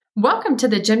Welcome to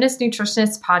the Gymnast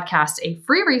Nutritionist Podcast, a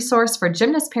free resource for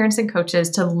gymnast parents and coaches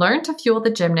to learn to fuel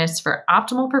the gymnast for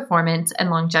optimal performance and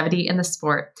longevity in the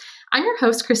sport. I'm your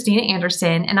host, Christina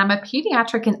Anderson, and I'm a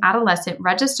pediatric and adolescent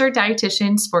registered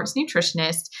dietitian, sports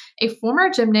nutritionist, a former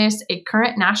gymnast, a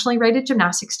current nationally rated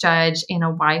gymnastics judge, and a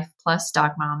wife plus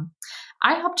dog mom.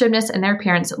 I help gymnasts and their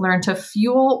parents learn to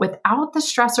fuel without the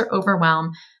stress or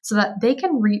overwhelm so that they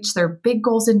can reach their big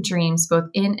goals and dreams both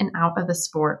in and out of the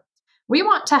sport. We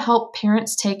want to help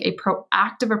parents take a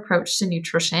proactive approach to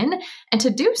nutrition. And to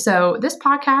do so, this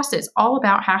podcast is all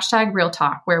about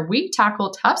 #RealTalk, where we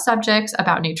tackle tough subjects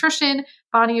about nutrition,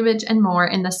 body image, and more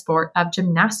in the sport of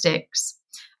gymnastics.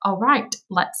 All right,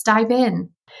 let's dive in.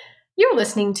 You're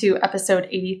listening to episode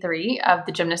 83 of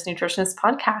the Gymnast Nutritionist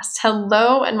Podcast.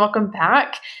 Hello and welcome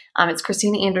back. It's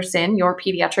Christina Anderson, your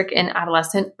pediatric and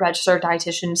adolescent registered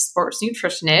dietitian, sports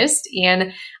nutritionist.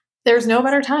 And there's no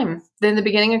better time than the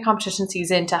beginning of competition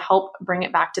season to help bring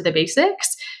it back to the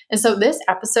basics. And so this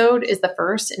episode is the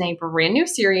first in a brand new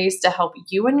series to help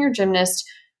you and your gymnast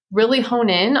really hone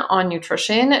in on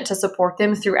nutrition to support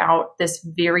them throughout this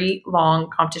very long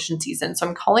competition season. So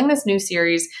I'm calling this new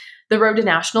series The Road to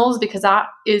Nationals because that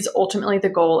is ultimately the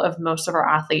goal of most of our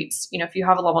athletes. You know, if you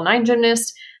have a level 9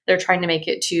 gymnast, they're trying to make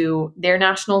it to their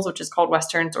nationals, which is called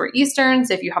Westerns or Easterns.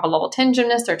 If you have a level 10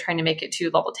 gymnast, they're trying to make it to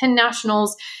level 10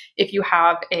 nationals. If you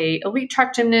have a elite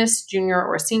track gymnast, junior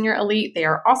or senior elite, they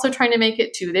are also trying to make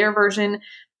it to their version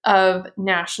of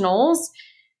nationals.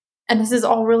 And this is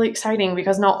all really exciting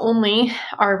because not only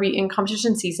are we in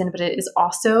competition season, but it is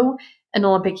also an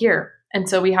Olympic year. And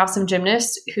so we have some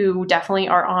gymnasts who definitely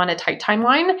are on a tight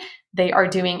timeline. They are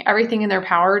doing everything in their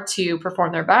power to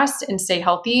perform their best and stay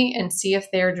healthy and see if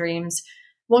their dreams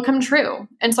will come true.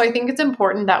 And so I think it's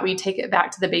important that we take it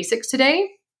back to the basics today,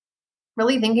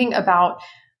 really thinking about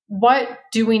what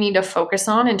do we need to focus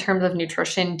on in terms of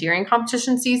nutrition during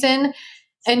competition season.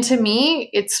 And to me,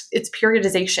 it's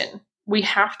periodization. We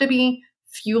have to be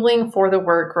fueling for the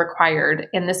work required.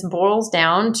 And this boils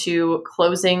down to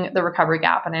closing the recovery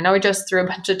gap. And I know I just threw a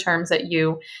bunch of terms at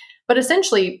you, but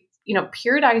essentially,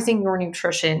 periodizing your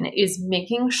nutrition is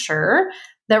making sure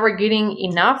that we're getting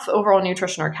enough overall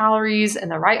nutrition or calories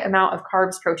and the right amount of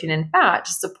carbs, protein, and fat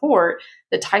to support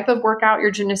the type of workout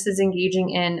your gymnast is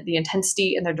engaging in, the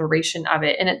intensity and the duration of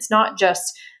it. And it's not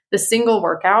just the single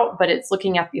workout, but it's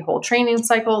looking at the whole training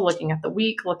cycle, looking at the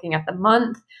week, looking at the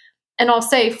month. And I'll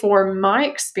say for my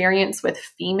experience with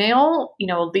female,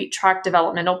 elite track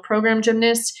developmental program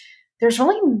gymnasts, there's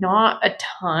really not a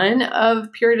ton of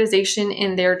periodization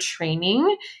in their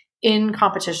training in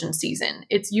competition season.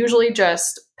 It's usually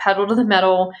just pedal to the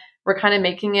metal. We're kind of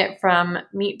making it from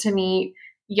meet to meet.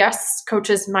 Yes,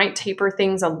 coaches might taper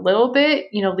things a little bit,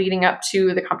 leading up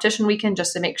to the competition weekend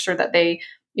just to make sure that they,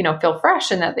 feel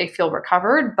fresh and that they feel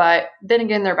recovered. But then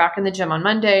again, they're back in the gym on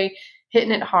Monday,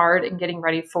 hitting it hard and getting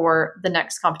ready for the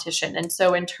next competition. And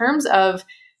so in terms of,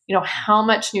 how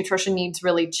much nutrition needs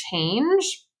really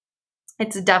change,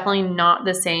 it's definitely not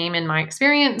the same in my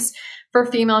experience for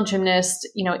female gymnasts,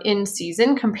 in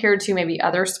season compared to maybe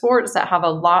other sports that have a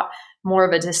lot more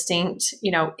of a distinct,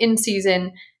 in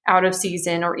season, out of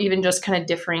season, or even just kind of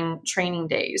differing training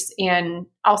days. And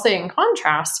I'll say in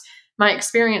contrast, my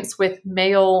experience with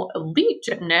male elite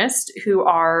gymnasts who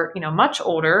are, much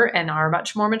older and are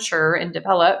much more mature and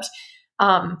developed.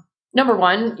 Number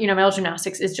one, male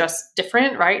gymnastics is just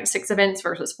different, right? 6 events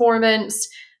versus 4 events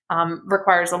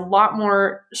requires a lot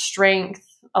more strength,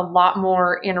 a lot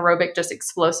more anaerobic, just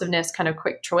explosiveness, kind of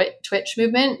quick twitch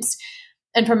movements.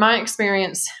 And from my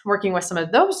experience working with some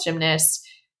of those gymnasts,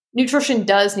 nutrition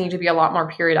does need to be a lot more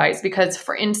periodized because,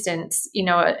 for instance,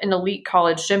 an elite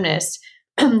college gymnast,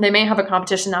 they may have a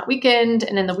competition that weekend,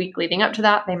 and in the week leading up to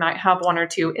that, they might have 1 or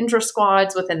 2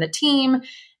 intra-squads within the team.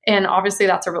 And obviously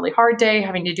that's a really hard day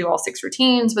having to do all 6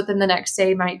 routines, but then the next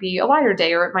day might be a lighter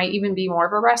day, or it might even be more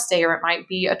of a rest day, or it might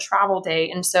be a travel day.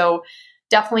 And so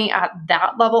definitely at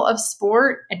that level of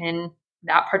sport and in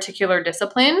that particular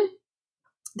discipline,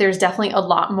 there's definitely a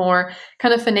lot more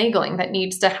kind of finagling that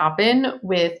needs to happen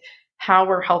with how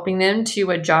we're helping them to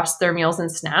adjust their meals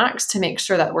and snacks to make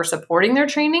sure that we're supporting their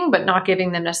training, but not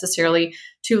giving them necessarily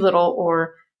too little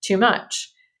or too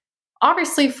much.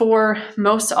 Obviously, for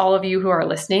most all of you who are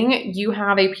listening, you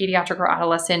have a pediatric or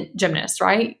adolescent gymnast,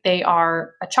 right? They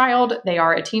are a child, they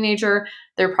are a teenager,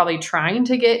 they're probably trying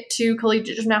to get to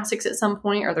collegiate gymnastics at some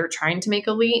point, or they're trying to make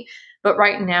elite. But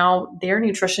right now, their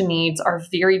nutrition needs are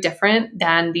very different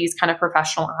than these kind of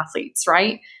professional athletes,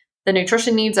 right? The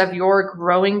nutrition needs of your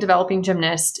growing, developing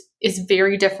gymnast is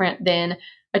very different than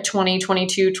a 20,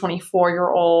 22,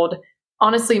 24-year-old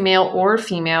honestly, male or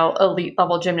female elite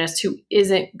level gymnast who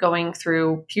isn't going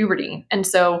through puberty. And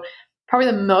so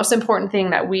probably the most important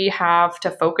thing that we have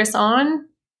to focus on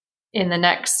in the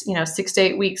next, 6 to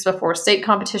 8 weeks before state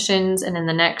competitions and in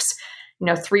the next,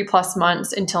 3+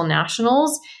 months until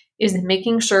nationals is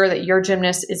making sure that your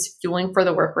gymnast is fueling for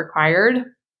the work required,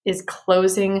 is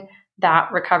closing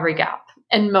that recovery gap.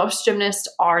 And most gymnasts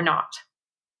are not.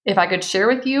 If I could share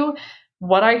with you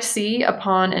what I see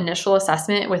upon initial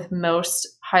assessment with most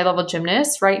high-level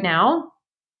gymnasts right now,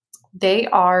 they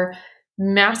are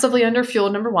massively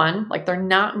underfueled, number one, like they're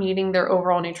not meeting their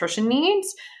overall nutrition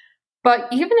needs. But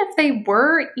even if they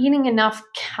were eating enough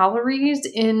calories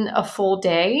in a full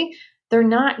day, they're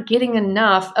not getting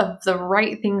enough of the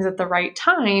right things at the right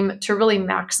time to really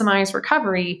maximize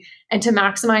recovery and to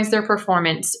maximize their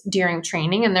performance during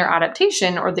training and their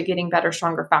adaptation, or the getting better,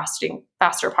 stronger,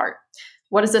 faster part.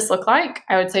 What does this look like?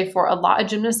 I would say for a lot of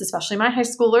gymnasts, especially my high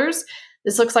schoolers,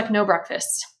 this looks like no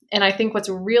breakfast. And I think what's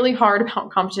really hard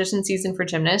about competition season for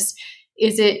gymnasts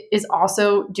is it is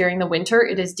also during the winter.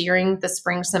 It is during the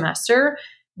spring semester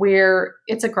where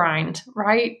it's a grind,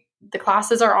 right? The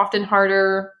classes are often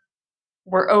harder.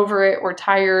 We're over it. We're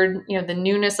tired. The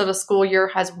newness of a school year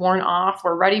has worn off.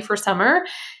 We're ready for summer.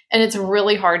 And it's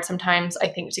really hard sometimes, I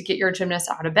think, to get your gymnasts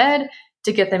out of bed,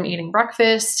 to get them eating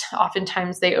breakfast.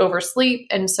 Oftentimes they oversleep.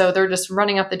 And so they're just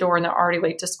running out the door and they're already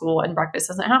late to school and breakfast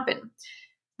doesn't happen.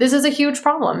 This is a huge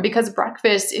problem because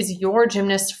breakfast is your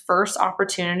gymnast's first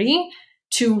opportunity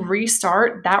to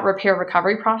restart that repair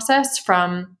recovery process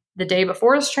from the day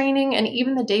before his training and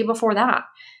even the day before that.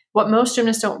 What most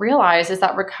gymnasts don't realize is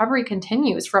that recovery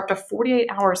continues for up to 48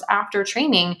 hours after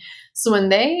training. So when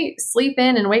they sleep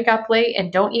in and wake up late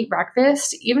and don't eat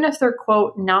breakfast, even if they're,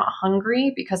 quote, not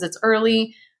hungry because it's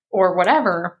early or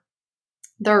whatever,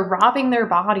 they're robbing their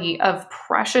body of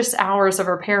precious hours of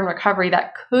repair and recovery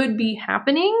that could be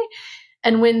happening.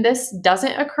 And when this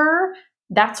doesn't occur,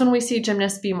 that's when we see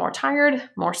gymnasts be more tired,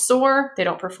 more sore, they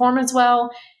don't perform as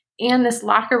well. And this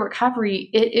lack of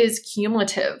recovery, it is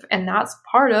cumulative. And that's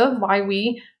part of why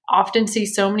we often see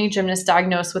so many gymnasts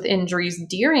diagnosed with injuries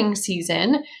during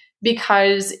season,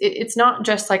 because it's not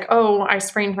just like, oh, I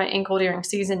sprained my ankle during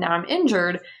season, now I'm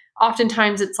injured.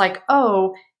 Oftentimes it's like,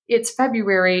 oh, it's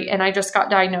February and I just got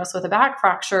diagnosed with a back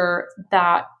fracture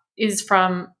that is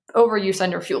from overuse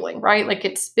underfueling, right? Like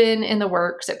it's been in the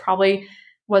works. It probably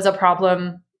was a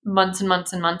problem months and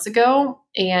months and months ago.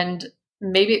 And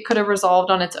maybe it could have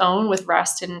resolved on its own with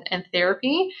rest and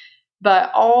therapy.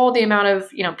 But all the amount of,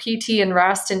 PT and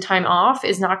rest and time off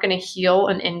is not going to heal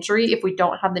an injury if we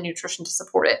don't have the nutrition to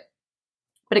support it.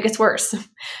 But it gets worse.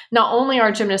 Not only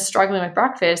are gymnasts struggling with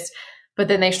breakfast, but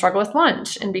then they struggle with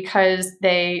lunch. And because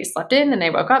they slept in and they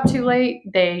woke up too late,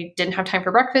 they didn't have time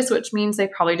for breakfast, which means they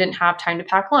probably didn't have time to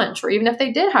pack lunch. Or even if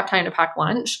they did have time to pack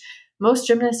lunch, most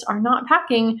gymnasts are not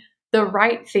packing the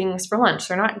right things for lunch.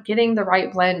 They're not getting the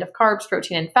right blend of carbs,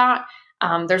 protein, and fat.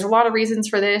 There's a lot of reasons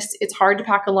for this. It's hard to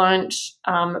pack a lunch.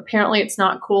 Apparently, it's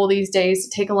not cool these days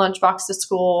to take a lunchbox to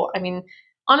school. I mean,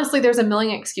 honestly, there's a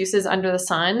million excuses under the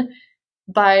sun,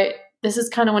 but this is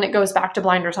kind of when it goes back to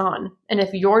blinders on. And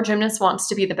if your gymnast wants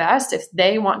to be the best, if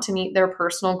they want to meet their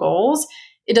personal goals,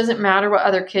 it doesn't matter what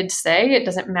other kids say. It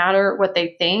doesn't matter what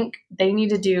they think. They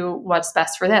need to do what's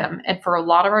best for them. And for a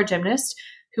lot of our gymnasts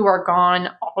who are gone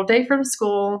all day from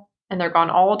school and they're gone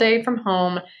all day from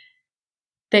home,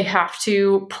 they have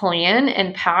to plan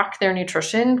and pack their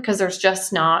nutrition because there's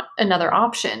just not another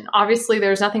option. Obviously,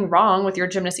 there's nothing wrong with your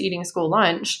gymnast eating school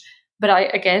lunch. But I,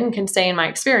 again, can say in my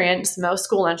experience, most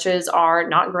school lunches are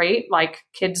not great. Like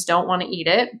kids don't want to eat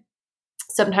it.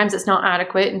 Sometimes it's not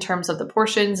adequate in terms of the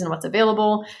portions and what's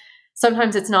available.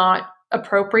 Sometimes it's not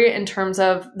appropriate in terms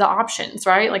of the options,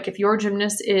 right? Like if your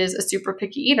gymnast is a super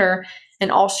picky eater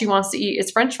and all she wants to eat is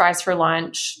French fries for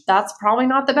lunch, that's probably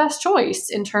not the best choice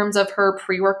in terms of her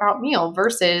pre-workout meal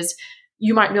versus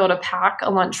you might be able to pack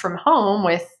a lunch from home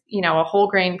with, a whole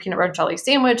grain peanut butter jelly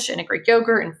sandwich and a Greek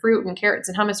yogurt and fruit and carrots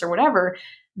and hummus or whatever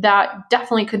that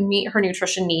definitely could meet her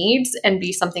nutrition needs and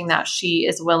be something that she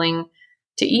is willing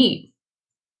to eat.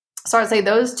 So I'd say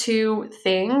those two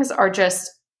things are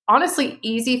just honestly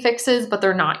easy fixes, but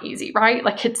they're not easy, right?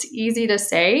 Like it's easy to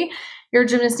say your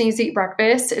gymnast needs to eat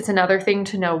breakfast. It's another thing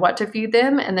to know what to feed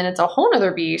them. And then it's a whole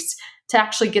other beast to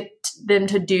actually get them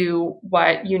to do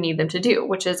what you need them to do,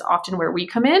 which is often where we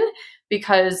come in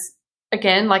because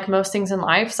again, like most things in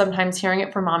life, sometimes hearing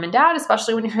it from mom and dad,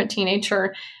 especially when you're a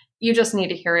teenager, you just need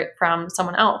to hear it from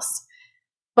someone else.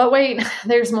 But wait,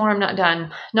 there's more. I'm not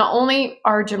done. Not only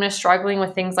are gymnasts struggling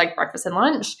with things like breakfast and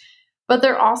lunch, but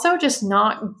they're also just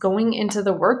not going into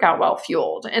the workout well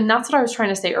fueled. And that's what I was trying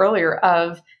to say earlier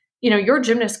of your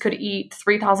gymnast could eat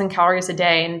 3,000 calories a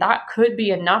day, and that could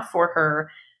be enough for her.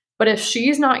 But if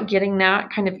she's not getting that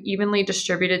kind of evenly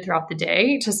distributed throughout the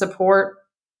day to support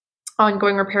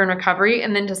ongoing repair and recovery,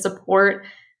 and then to support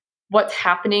what's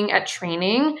happening at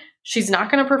training, she's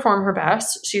not going to perform her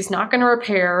best. She's not going to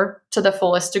repair to the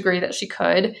fullest degree that she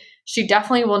could. She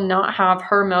definitely will not have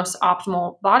her most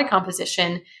optimal body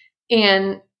composition.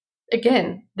 And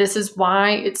again, this is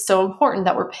why it's so important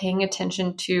that we're paying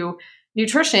attention to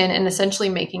nutrition and essentially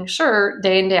making sure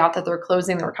day in, day out that they're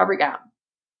closing the recovery gap.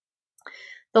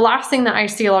 The last thing that I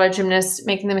see a lot of gymnasts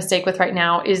making the mistake with right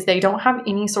now is they don't have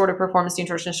any sort of performance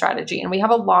nutrition strategy. And we have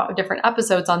a lot of different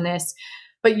episodes on this,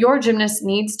 but your gymnast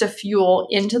needs to fuel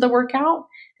into the workout,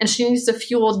 and she needs to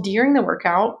fuel during the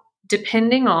workout,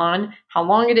 depending on how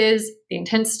long it is, the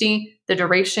intensity, the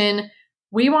duration.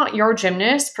 We want your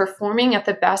gymnast performing at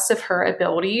the best of her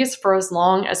abilities for as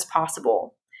long as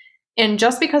possible. And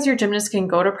just because your gymnast can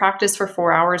go to practice for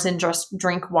 4 hours and just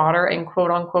drink water and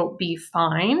quote unquote be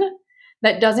fine,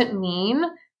 that doesn't mean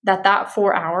that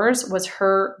 4 hours was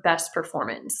her best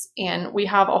performance. And we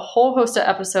have a whole host of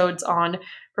episodes on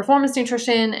performance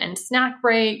nutrition and snack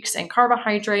breaks and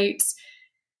carbohydrates.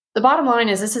 The bottom line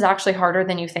is this is actually harder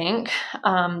than you think.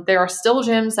 There are still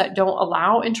gyms that don't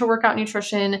allow intra-workout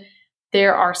nutrition.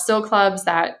 There are still clubs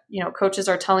that, coaches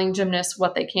are telling gymnasts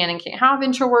what they can and can't have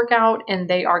intra-workout, and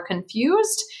they are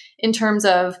confused in terms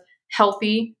of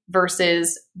healthy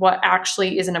versus what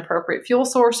actually is an appropriate fuel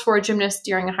source for a gymnast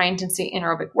during a high-intensity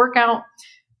anaerobic workout.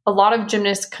 A lot of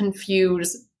gymnasts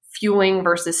confuse fueling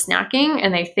versus snacking,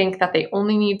 and they think that they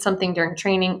only need something during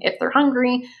training if they're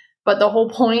hungry. But the whole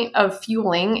point of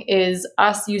fueling is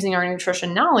us using our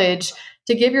nutrition knowledge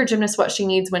to give your gymnast what she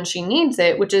needs when she needs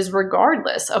it, which is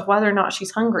regardless of whether or not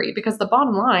she's hungry. Because the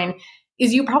bottom line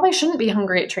is you probably shouldn't be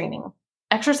hungry at training.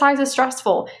 Exercise is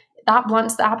stressful. That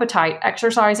blunts the appetite.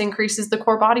 Exercise increases the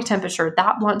core body temperature.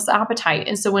 That blunts the appetite.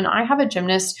 And so when I have a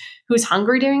gymnast who's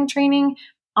hungry during training,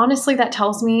 honestly, that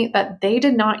tells me that they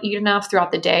did not eat enough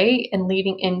throughout the day and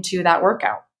leading into that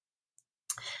workout.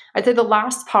 I'd say the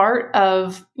last part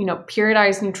of,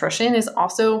 periodized nutrition is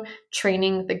also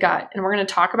training the gut. And we're going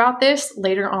to talk about this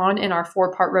later on in our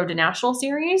 4-part Road to National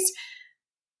series.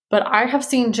 But I have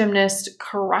seen gymnasts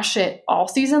crush it all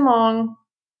season long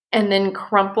and then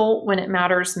crumple when it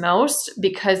matters most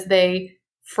because they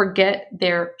forget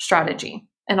their strategy.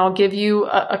 And I'll give you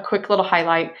a quick little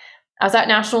highlight. I was at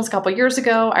Nationals a couple years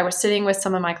ago. I was sitting with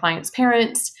some of my clients'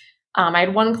 parents. I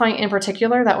had one client in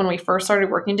particular that when we first started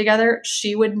working together,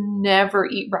 she would never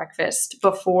eat breakfast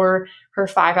before her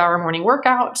 5-hour morning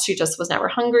workout. She just was never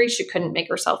hungry. She couldn't make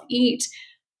herself eat.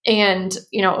 And,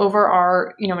 over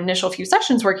our, initial few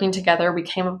sessions working together, we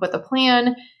came up with a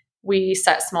plan. We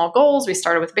set small goals. We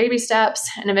started with baby steps,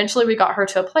 and eventually we got her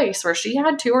to a place where she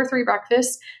had 2 or 3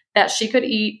 breakfasts that she could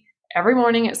eat every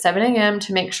morning at 7 a.m.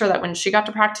 to make sure that when she got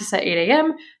to practice at 8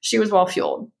 a.m., she was well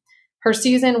fueled. Her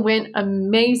season went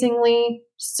amazingly,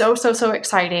 so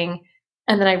exciting.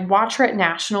 And then I watch her at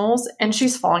Nationals and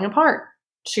she's falling apart.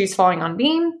 She's falling on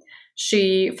beam.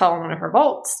 She fell on one of her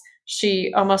vaults.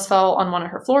 She almost fell on one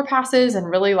of her floor passes and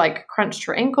really crunched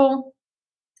her ankle.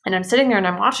 And I'm sitting there and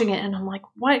I'm watching it and I'm like,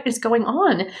 what is going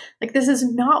on? This is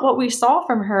not what we saw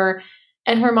from her.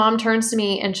 And her mom turns to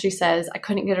me and she says, I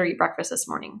couldn't get her to eat breakfast this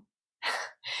morning.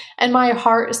 And my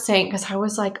heart sank because I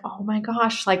was like, oh my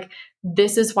gosh,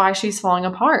 this is why she's falling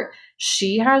apart.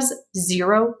 She has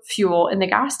 0 fuel in the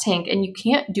gas tank, and you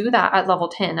can't do that at level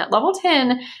 10. At level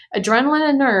 10, adrenaline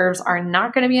and nerves are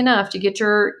not going to be enough to get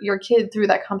your kid through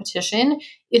that competition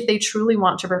if they truly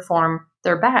want to perform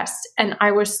their best. And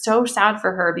I was so sad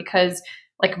for her because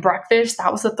breakfast,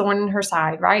 that was a thorn in her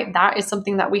side, right? That is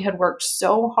something that we had worked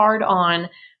so hard on,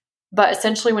 but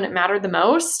essentially when it mattered the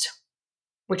most,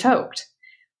 we choked.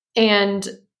 And,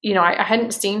 I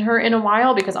hadn't seen her in a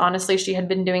while because honestly, she had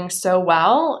been doing so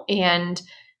well, and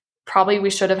probably we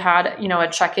should have had, a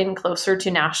check-in closer to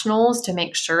Nationals to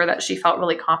make sure that she felt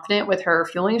really confident with her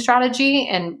fueling strategy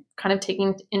and kind of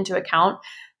taking into account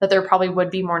that there probably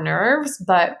would be more nerves.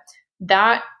 But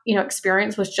that,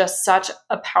 experience was just such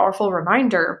a powerful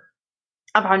reminder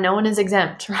of how no one is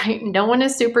exempt, right? No one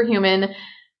is superhuman.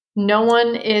 No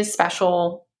one is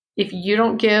special. If you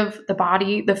don't give the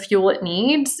body the fuel it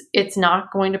needs, it's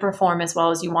not going to perform as well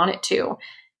as you want it to.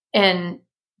 And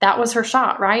that was her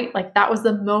shot, right? That was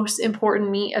the most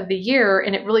important meet of the year.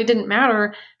 And it really didn't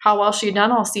matter how well she had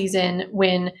done all season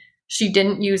when she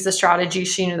didn't use the strategy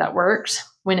she knew that worked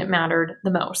when it mattered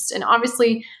the most. And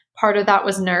obviously part of that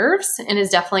was nerves and is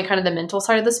definitely kind of the mental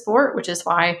side of the sport, which is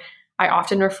why I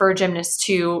often refer gymnasts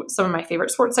to some of my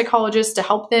favorite sports psychologists to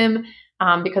help them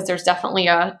because there's definitely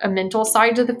a mental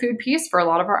side to the food piece for a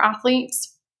lot of our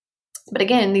athletes. But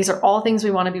again, these are all things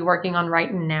we want to be working on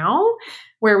right now,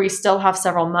 where we still have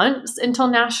several months until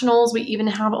nationals. We even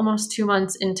have almost 2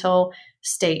 months until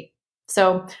state.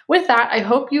 So with that, I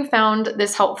hope you found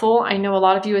this helpful. I know a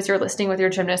lot of you, as you're listening with your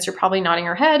gymnast, you're probably nodding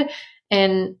your head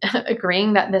and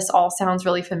agreeing that this all sounds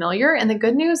really familiar. And the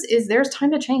good news is there's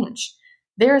time to change.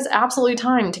 There is absolutely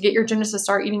time to get your gymnast to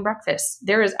start eating breakfast.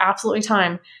 There is absolutely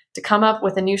time to come up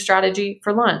with a new strategy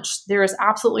for lunch. There is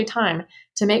absolutely time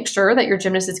to make sure that your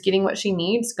gymnast is getting what she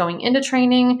needs going into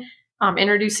training,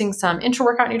 introducing some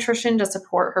intra-workout nutrition to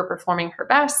support her performing her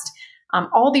best.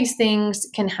 All these things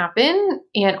can happen.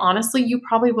 And honestly, you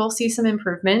probably will see some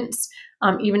improvements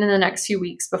even in the next few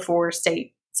weeks before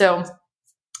state. So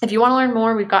if you want to learn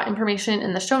more, we've got information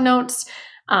in the show notes.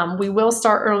 We will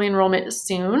start early enrollment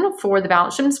soon for the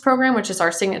Balanced Gymnast program, which is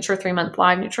our signature 3-month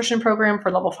live nutrition program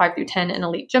for level 5 through 10 and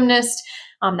elite gymnast.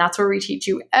 That's where we teach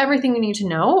you everything you need to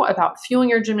know about fueling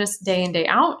your gymnast day in, day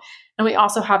out. And we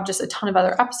also have just a ton of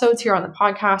other episodes here on the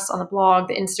podcast, on the blog,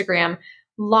 the Instagram,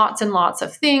 lots and lots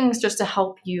of things just to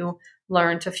help you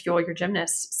learn to fuel your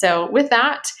gymnast. So with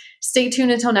that, stay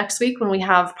tuned until next week when we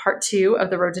have part 2 of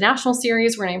the Road to National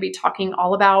series. We're going to be talking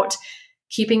all about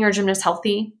keeping your gymnast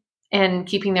healthy and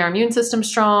keeping their immune system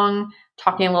strong,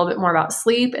 talking a little bit more about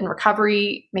sleep and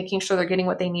recovery, making sure they're getting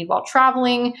what they need while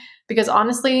traveling, because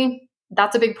honestly,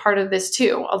 that's a big part of this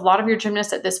too. A lot of your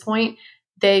gymnasts at this point,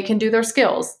 they can do their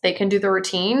skills, they can do their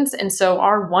routines. And so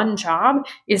our one job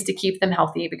is to keep them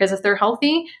healthy, because if they're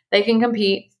healthy, they can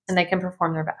compete and they can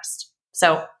perform their best.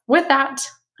 So with that,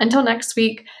 until next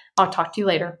week, I'll talk to you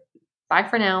later. Bye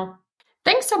for now.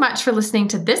 Thanks so much for listening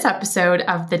to this episode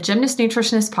of the Gymnast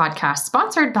Nutritionist Podcast,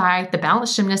 sponsored by the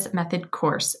Balanced Gymnast Method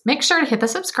course. Make sure to hit the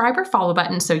subscribe or follow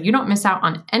button so you don't miss out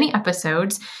on any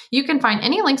episodes. You can find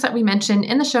any links that we mentioned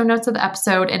in the show notes of the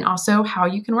episode and also how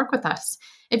you can work with us.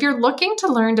 If you're looking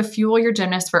to learn to fuel your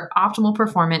gymnast for optimal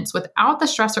performance without the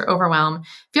stress or overwhelm,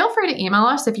 feel free to email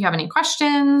us if you have any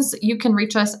questions. You can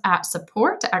reach us at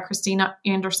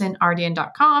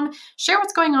support@ChristinaAndersonRDN.com. Share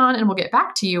what's going on and we'll get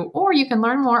back to you. Or you can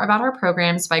learn more about our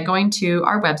programs by going to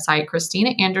our website,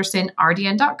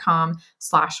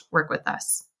 ChristinaAndersonRDN.com/work with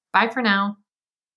us. Bye for now.